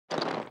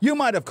You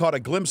might have caught a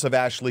glimpse of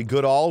Ashley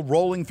Goodall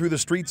rolling through the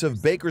streets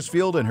of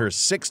Bakersfield in her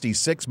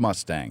 '66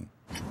 Mustang.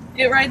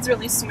 It rides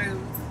really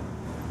smooth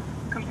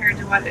compared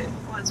to what it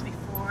was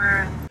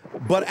before.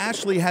 But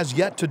Ashley has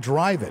yet to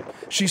drive it.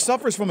 She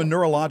suffers from a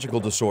neurological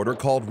disorder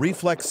called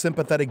Reflex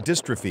Sympathetic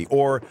Dystrophy,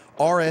 or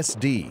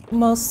RSD.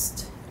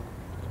 Most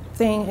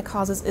thing it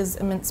causes is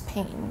immense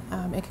pain.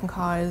 It can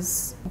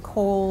cause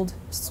cold,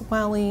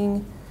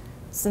 swelling,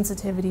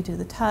 sensitivity to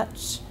the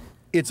touch.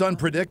 It's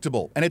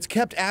unpredictable, and it's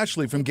kept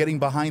Ashley from getting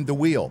behind the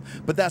wheel.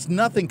 But that's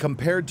nothing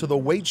compared to the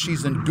weight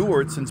she's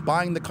endured since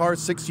buying the car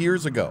 6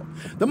 years ago.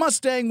 The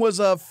Mustang was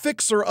a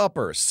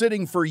fixer-upper,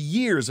 sitting for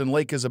years in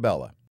Lake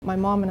Isabella. My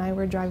mom and I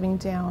were driving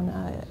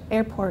down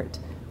airport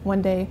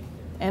one day,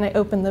 and I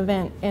opened the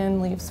vent, and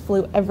leaves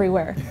flew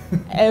everywhere.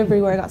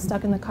 Everywhere, got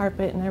stuck in the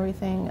carpet and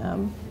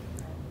everything.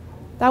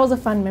 That was a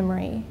fun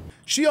memory.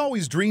 She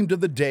always dreamed of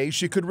the day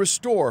she could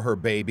restore her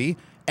baby.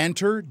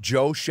 Enter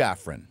Joe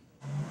Shaffron.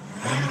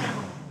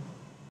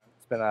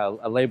 It's been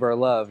a labor of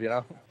love, you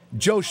know?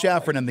 Joe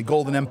Shaffron and the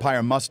Golden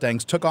Empire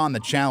Mustangs took on the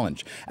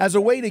challenge as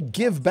a way to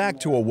give back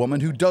to a woman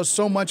who does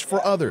so much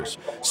for others.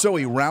 So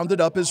he rounded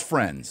up his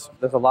friends.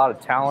 There's a lot of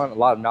talent, a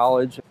lot of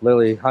knowledge,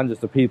 literally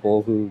hundreds of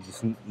people who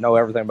just know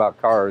everything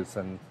about cars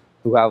and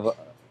who have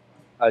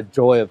a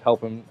joy of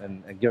helping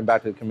and giving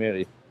back to the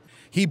community.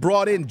 He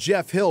brought in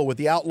Jeff Hill with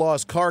the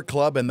Outlaws Car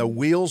Club, and the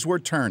wheels were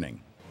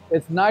turning.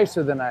 It's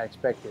nicer than I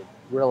expected,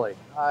 really.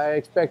 I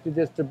expected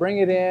just to bring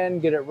it in,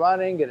 get it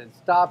running, get it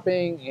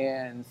stopping,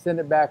 and send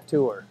it back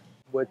to her.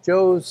 With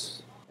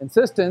Joe's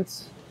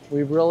insistence,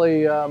 we've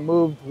really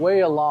moved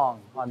way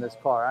along on this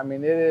car. I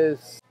mean, it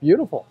is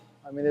beautiful.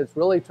 I mean, it's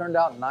really turned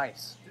out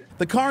nice.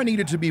 The car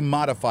needed to be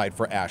modified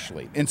for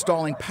Ashley,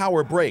 installing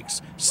power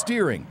brakes,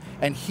 steering,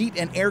 and heat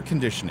and air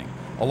conditioning,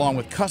 along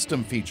with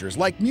custom features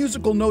like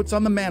musical notes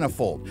on the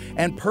manifold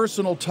and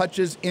personal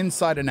touches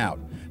inside and out.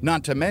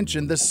 Not to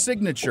mention the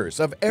signatures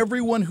of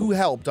everyone who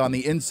helped on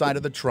the inside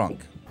of the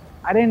trunk.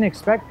 I didn't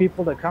expect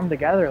people to come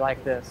together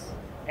like this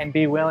and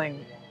be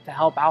willing to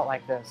help out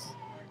like this.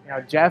 You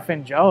know, Jeff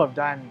and Joe have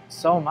done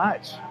so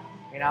much,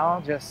 you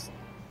know, just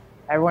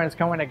everyone's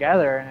coming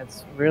together, and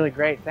it's a really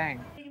great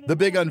thing. The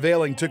big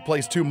unveiling took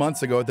place 2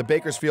 months ago at the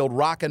Bakersfield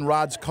Rock and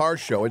Rods Car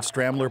Show at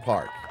Stramler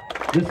Park.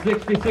 This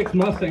 '66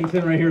 Mustang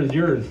sitting right here is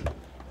yours.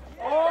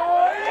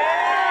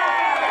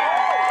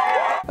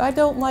 I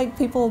don't like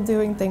people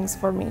doing things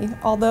for me,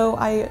 although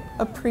I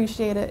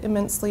appreciate it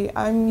immensely.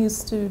 I'm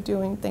used to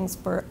doing things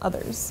for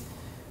others.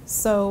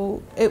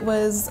 So it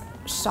was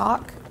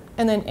shock,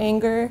 and then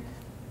anger,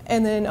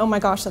 and then, oh my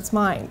gosh, that's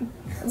mine.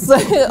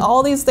 So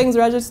all these things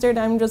registered.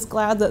 I'm just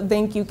glad that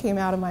thank you came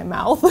out of my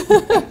mouth.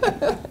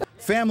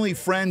 Family,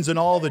 friends, and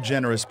all the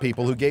generous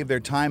people who gave their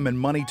time and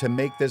money to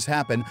make this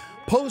happen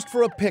posed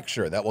for a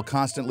picture that will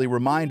constantly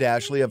remind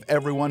Ashley of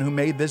everyone who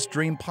made this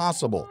dream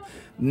possible,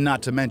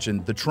 not to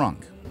mention the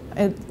trunk.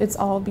 It's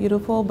all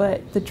beautiful,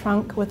 but the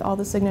trunk with all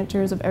the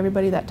signatures of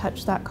everybody that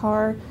touched that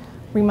car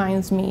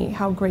reminds me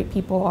how great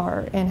people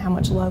are and how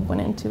much love went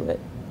into it.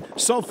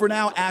 So for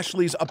now,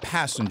 Ashley's a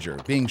passenger,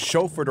 being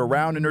chauffeured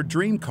around in her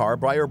dream car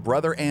by her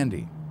brother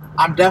Andy.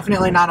 I'm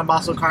definitely not a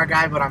muscle car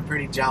guy, but I'm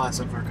pretty jealous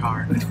of her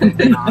car, to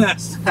be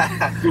honest.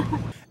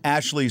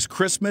 Ashley's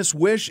Christmas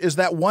wish is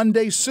that one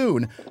day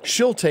soon,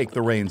 she'll take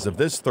the reins of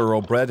this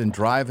thoroughbred and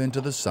drive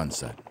into the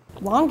sunset.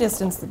 Long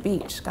distance, the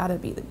beach, gotta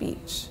be the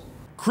beach.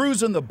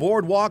 Cruising the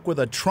boardwalk with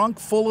a trunk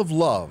full of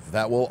love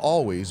that will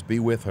always be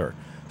with her.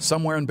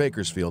 Somewhere in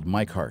Bakersfield,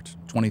 Mike Hart,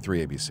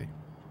 23 ABC.